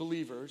talking to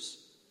believers.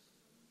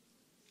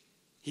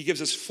 He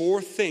gives us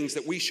 4 things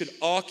that we should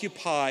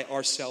occupy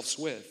ourselves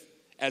with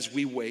as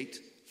we wait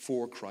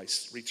for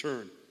Christ's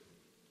return.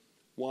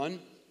 1,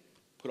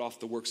 put off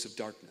the works of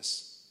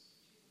darkness.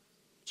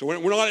 So we're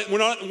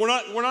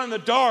not in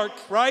the dark,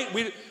 right?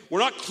 We're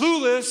not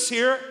clueless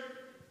here.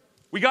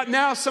 We got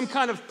now some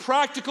kind of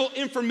practical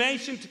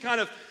information to kind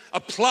of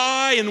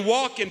apply and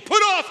walk and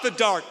put off the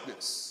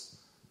darkness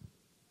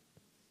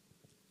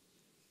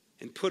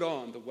and put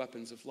on the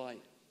weapons of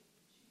light,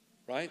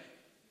 right?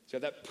 So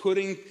you have that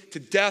putting to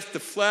death the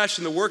flesh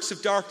and the works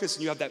of darkness,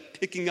 and you have that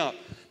picking up,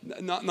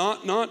 not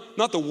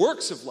the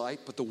works of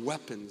light, but the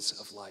weapons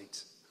of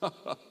light.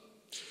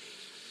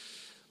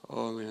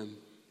 Oh, man.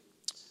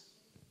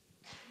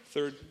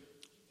 Third,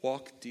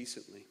 walk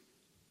decently,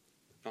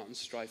 not in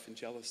strife and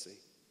jealousy.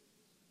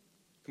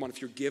 Come on, if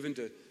you're given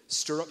to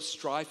stir up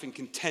strife and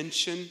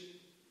contention,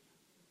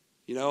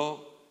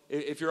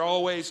 if you're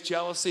always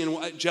jealous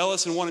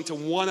and wanting to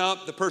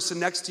one-up the person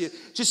next to you,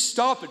 just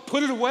stop it.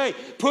 Put it away.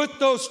 Put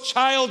those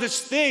childish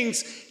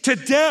things to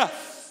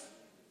death.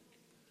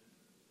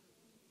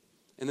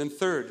 And then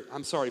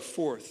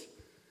fourth,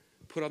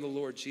 put on the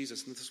Lord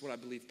Jesus. And this is what I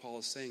believe Paul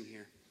is saying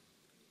here.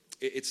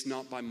 It's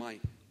not by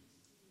might.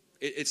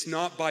 It's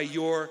not by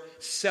your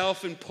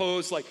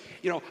self-imposed,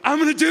 I'm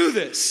going to do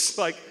this.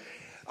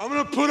 I'm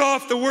going to put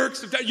off the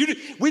works of that.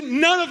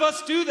 None of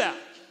us do that.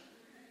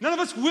 None of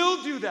us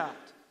will do that.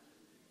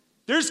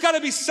 There's got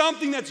to be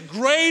something that's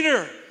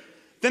greater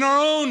than our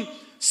own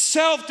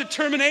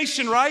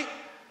self-determination, right?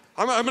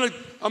 I'm going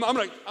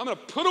to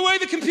put away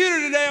the computer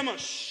today. I'm going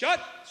to shut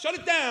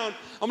it down.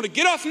 I'm going to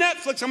get off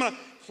Netflix. I'm going to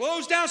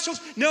close down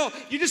shows. No,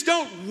 you just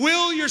don't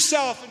will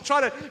yourself and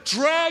try to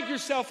drag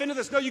yourself into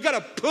this. No, you got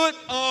to put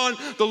on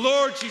the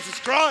Lord Jesus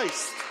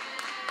Christ.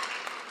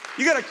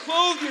 You got to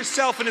clothe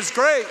yourself in His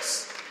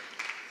grace.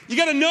 You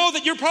got to know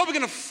that you're probably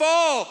going to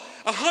fall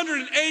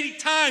 180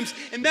 times,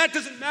 and that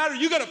doesn't matter.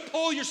 You got to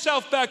pull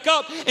yourself back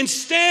up and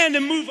stand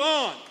and move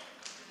on.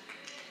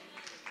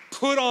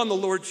 Put on the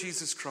Lord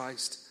Jesus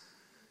Christ.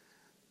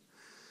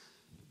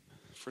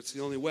 For it's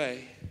the only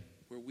way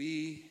where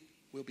we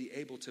will be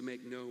able to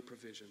make no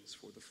provisions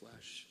for the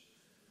flesh.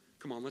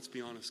 Come on, let's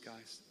be honest,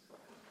 guys.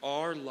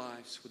 Our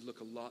lives would look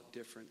a lot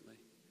differently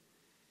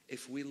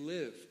if we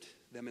lived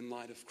them in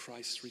light of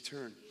Christ's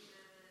return.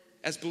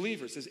 As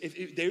believers,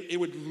 it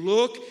would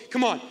look,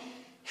 come on,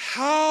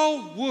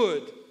 how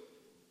would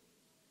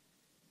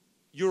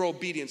your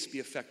obedience be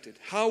affected?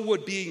 How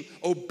would being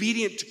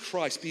obedient to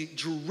Christ be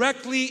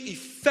directly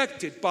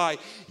affected by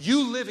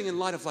you living in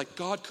light of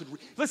God could?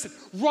 Listen,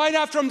 right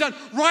after I'm done,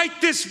 right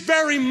this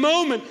very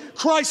moment,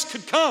 Christ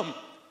could come.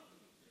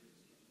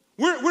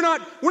 We're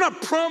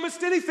not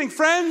promised anything,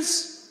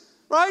 friends,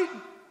 right?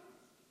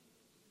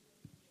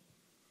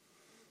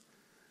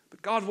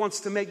 But God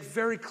wants to make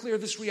very clear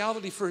this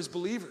reality for His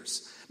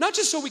believers. Not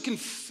just so we can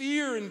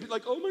fear and be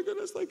oh my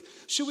goodness,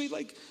 should we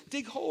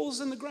dig holes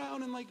in the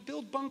ground and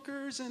build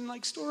bunkers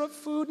and store up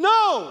food?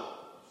 No!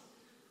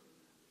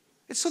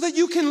 It's so that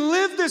you can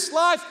live this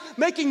life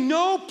making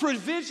no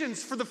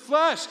provisions for the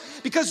flesh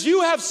because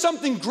you have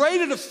something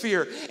greater to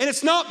fear. And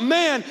it's not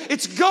man,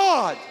 it's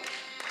God.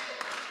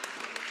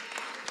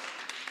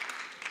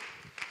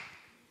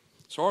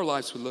 So our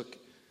lives would look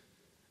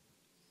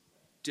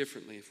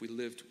differently if we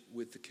lived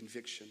with the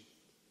conviction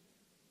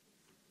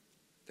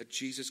that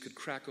Jesus could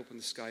crack open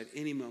the sky at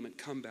any moment,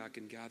 come back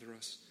and gather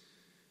us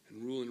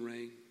and rule and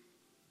reign.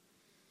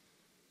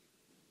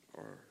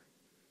 Our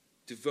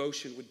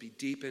devotion would be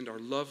deepened. Our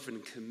love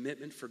and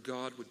commitment for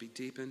God would be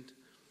deepened.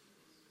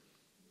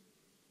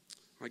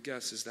 My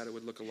guess is that it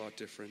would look a lot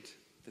different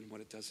than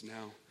what it does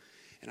now.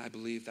 And I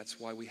believe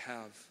that's why we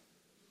have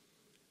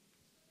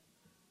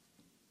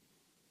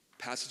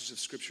passages of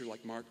Scripture like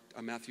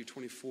Matthew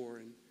 24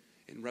 and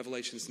in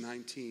Revelations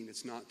 19.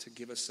 It's not to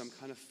give us some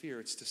kind of fear.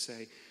 It's to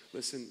say,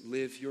 listen,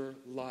 live your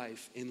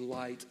life in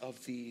light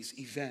of these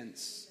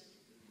events.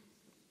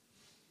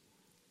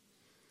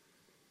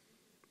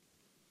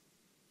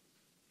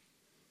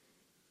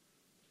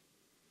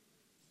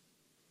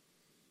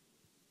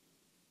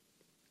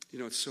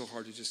 It's so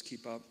hard to just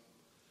keep up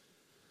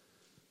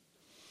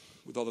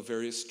with all the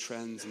various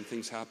trends and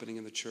things happening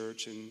in the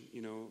church. And,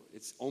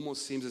 it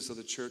almost seems as though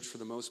the church, for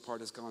the most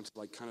part, has gone to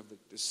kind of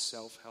this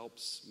self-help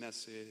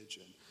message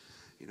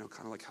and,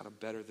 kind of how to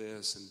better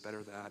this and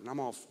better that. And I'm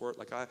all for it.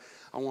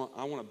 I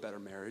want a better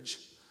marriage.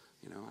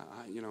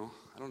 I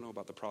don't know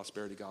about the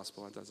prosperity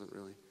gospel. It doesn't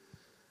really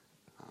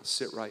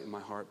sit right in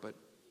my heart. But,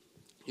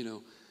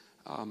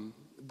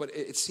 but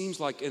it seems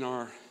like in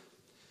our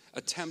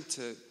attempt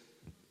to,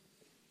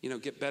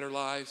 get better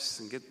lives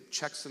and get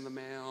checks in the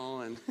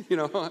mail and,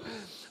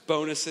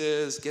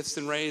 bonuses, gifts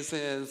and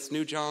raises,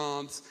 new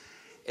jobs.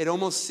 It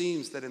almost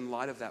seems that in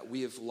light of that,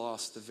 we have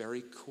lost the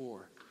very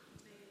core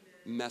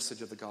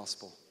message of the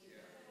gospel.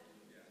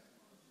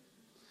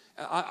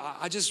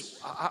 I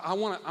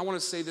want to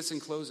say this in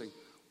closing.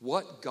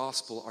 What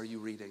gospel are you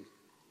reading?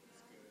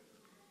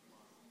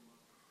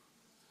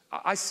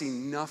 I see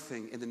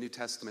nothing in the New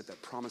Testament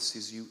that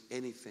promises you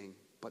anything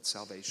but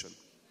salvation.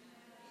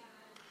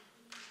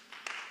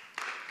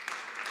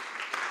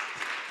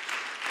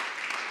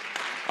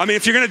 I mean,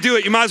 if you're going to do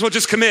it, you might as well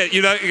just commit. Go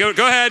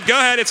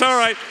ahead, it's all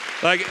right.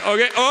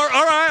 Okay, all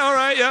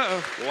right,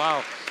 yeah.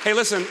 Wow. Hey,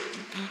 listen,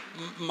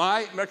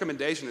 my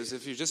recommendation is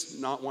if you're just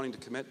not wanting to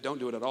commit, don't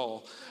do it at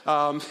all.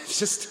 It's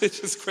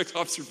just quick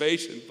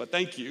observation, but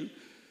thank you.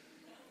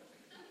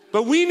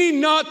 But we need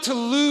not to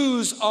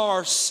lose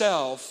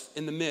ourselves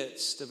in the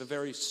midst of a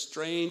very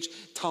strange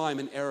time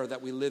and era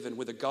that we live in,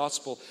 where the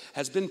gospel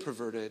has been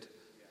perverted,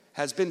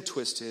 has been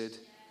twisted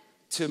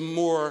to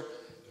more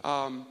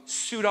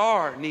suit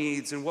our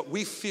needs and what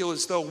we feel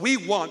as though we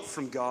want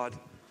from God,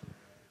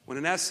 when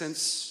in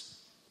essence,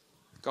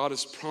 God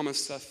has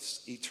promised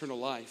us eternal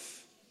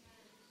life.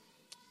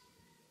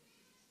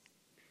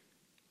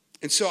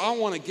 And so I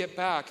want to get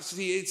back.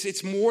 See,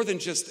 it's more than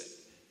just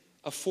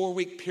a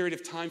 4-week period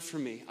of time for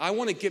me. I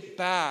want to get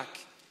back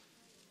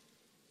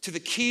to the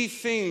key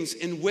things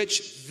in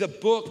which the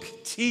book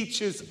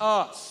teaches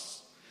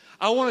us.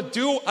 I want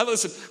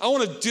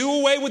to do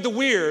away with the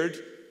weird,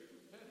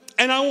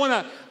 and I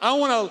want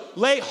to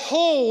lay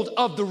hold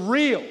of the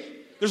real.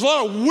 There's a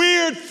lot of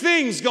weird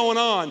things going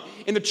on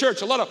in the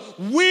church, a lot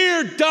of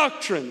weird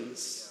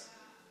doctrines.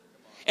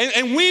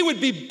 And we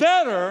would be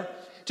better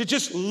to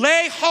just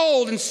lay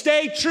hold and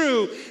stay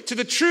true to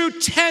the true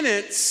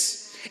tenets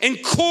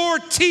and core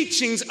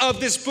teachings of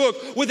this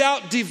book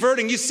without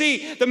diverting. You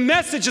see, the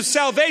message of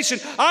salvation,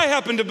 I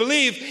happen to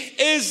believe,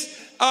 is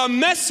a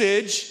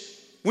message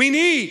we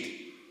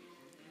need.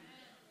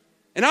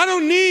 And I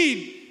don't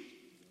need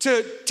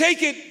to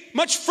take it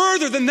much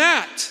further than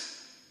that,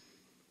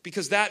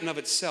 because that in of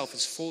itself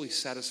is fully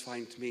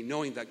satisfying to me,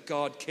 knowing that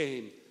God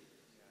came.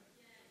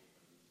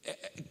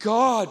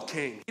 God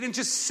came. He didn't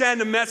just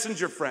send a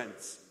messenger,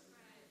 friends.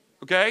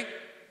 Okay?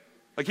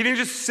 Like, he didn't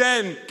just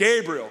send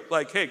Gabriel,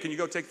 like, hey, can you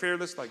go take care of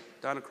this? Like,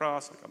 down a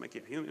cross, like, I'll make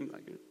you human,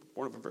 like, you're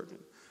born of a virgin.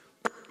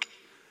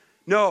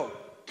 No,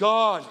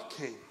 God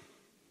came.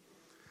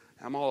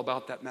 I'm all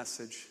about that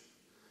message.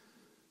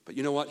 But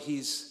you know what?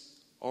 He's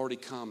already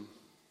come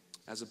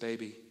as a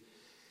baby,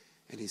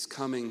 and he's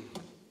coming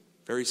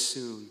very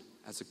soon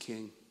as a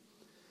king.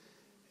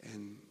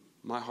 And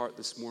my heart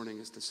this morning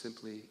is to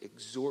simply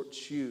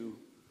exhort you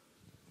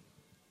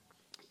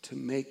to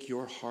make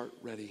your heart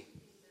ready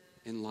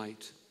in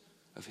light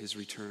of his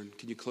return.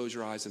 Can you close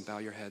your eyes and bow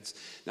your heads?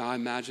 Now, I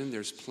imagine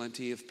there's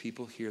plenty of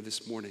people here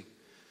this morning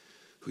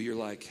who you're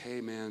like, hey,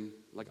 man,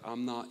 like,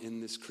 I'm not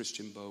in this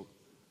Christian boat.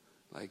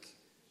 Like,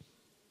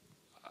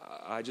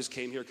 I just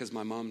came here because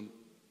my mom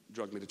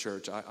drugged me to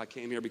church. I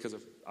came here because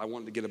I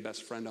wanted to get a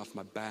best friend off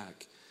my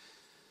back.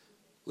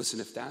 Listen,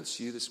 if that's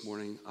you this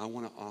morning, I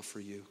want to offer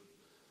you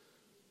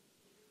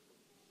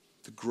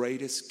the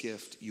greatest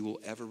gift you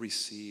will ever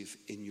receive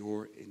in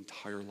your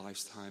entire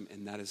lifetime,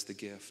 and that is the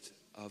gift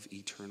of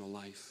eternal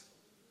life.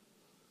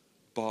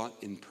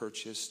 Bought and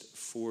purchased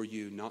for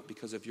you, not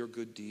because of your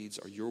good deeds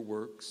or your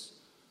works,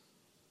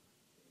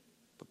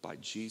 but by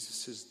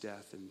Jesus'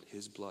 death and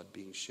his blood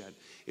being shed.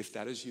 If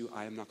that is you,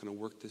 I am not going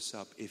to work this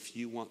up. If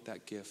you want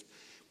that gift,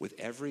 with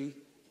every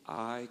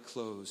eye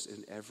closed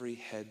and every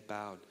head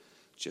bowed,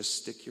 just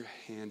stick your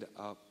hand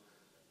up,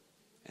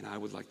 and I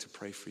would like to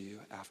pray for you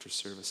after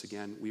service.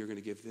 Again, we are going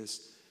to give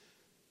this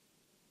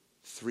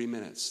 3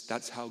 minutes.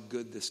 That's how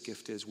good this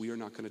gift is. We are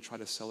not going to try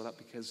to sell it up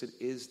because it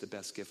is the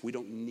best gift. We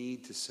don't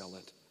need to sell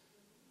it.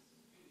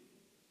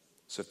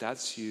 So if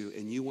that's you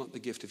and you want the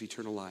gift of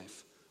eternal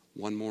life,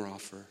 one more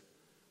offer.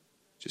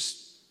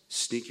 Just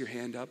sneak your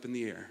hand up in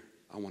the air.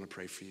 I want to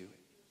pray for you.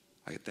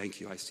 I thank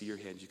you. I see your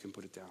hand. You can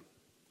put it down.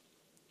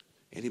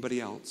 Anybody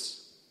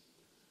else?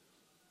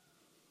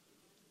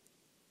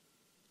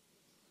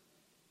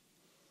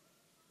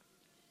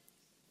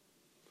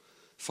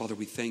 Father,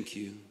 we thank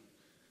you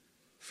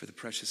for the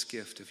precious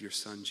gift of your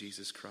Son,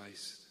 Jesus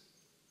Christ.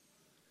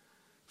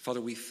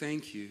 Father, we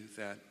thank you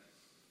that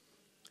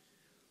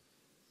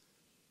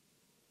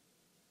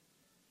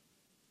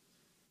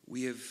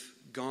we have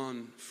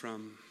gone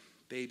from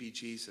baby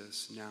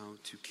Jesus now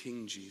to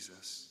King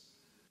Jesus.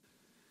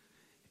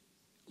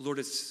 Lord,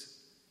 this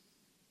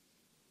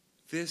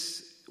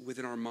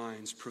within our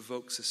minds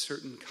provokes a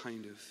certain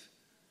kind of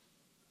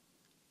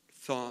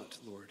thought,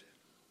 Lord,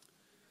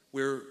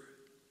 where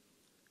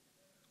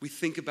we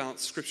think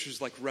about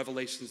scriptures like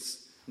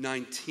Revelations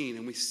 19,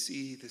 and we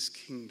see this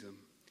kingdom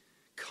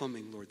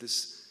coming, Lord,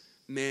 this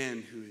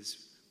man who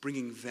is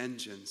bringing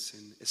vengeance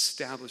and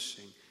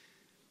establishing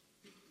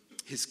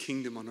his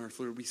kingdom on earth.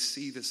 Lord, we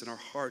see this, and our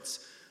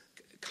hearts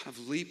kind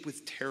of leap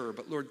with terror.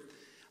 But Lord,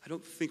 I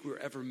don't think we were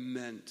ever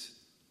meant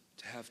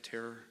to have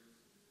terror.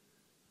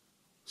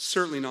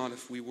 Certainly not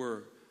if we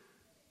were,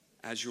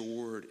 as your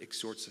word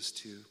exhorts us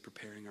to,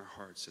 preparing our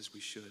hearts as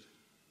we should.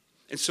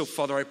 And so,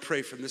 Father, I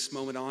pray from this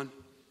moment on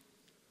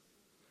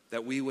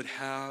that we would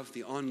have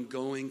the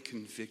ongoing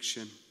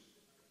conviction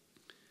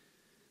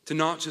to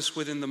not just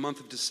within the month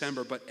of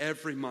December, but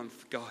every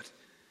month, God,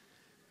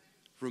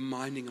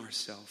 reminding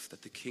ourselves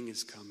that the King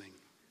is coming.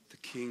 The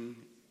King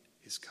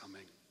is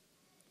coming.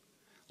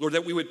 Lord,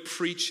 that we would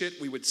preach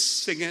it, we would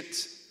sing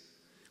it,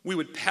 we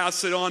would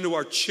pass it on to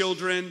our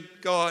children,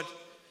 God.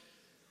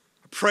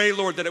 I pray,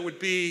 Lord, that it would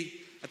be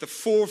at the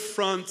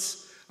forefront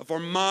of our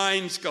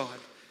minds, God,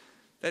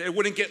 that it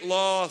wouldn't get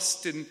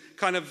lost in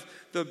kind of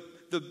the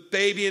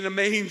baby in the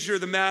manger,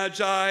 the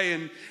magi,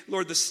 and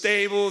Lord, the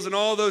stables and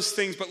all those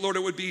things. But Lord, it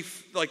would be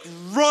like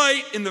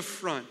right in the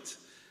front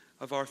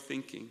of our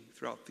thinking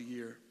throughout the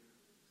year.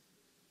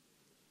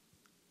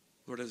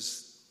 Lord,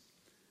 as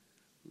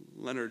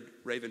Leonard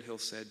Ravenhill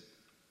said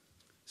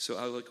so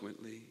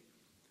eloquently,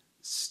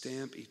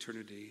 stamp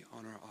eternity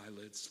on our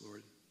eyelids,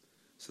 Lord,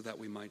 so that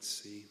we might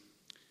see.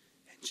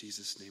 In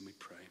Jesus' name we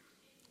pray.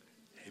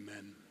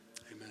 Amen.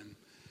 Amen.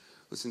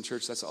 Listen,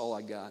 church, that's all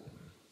I got.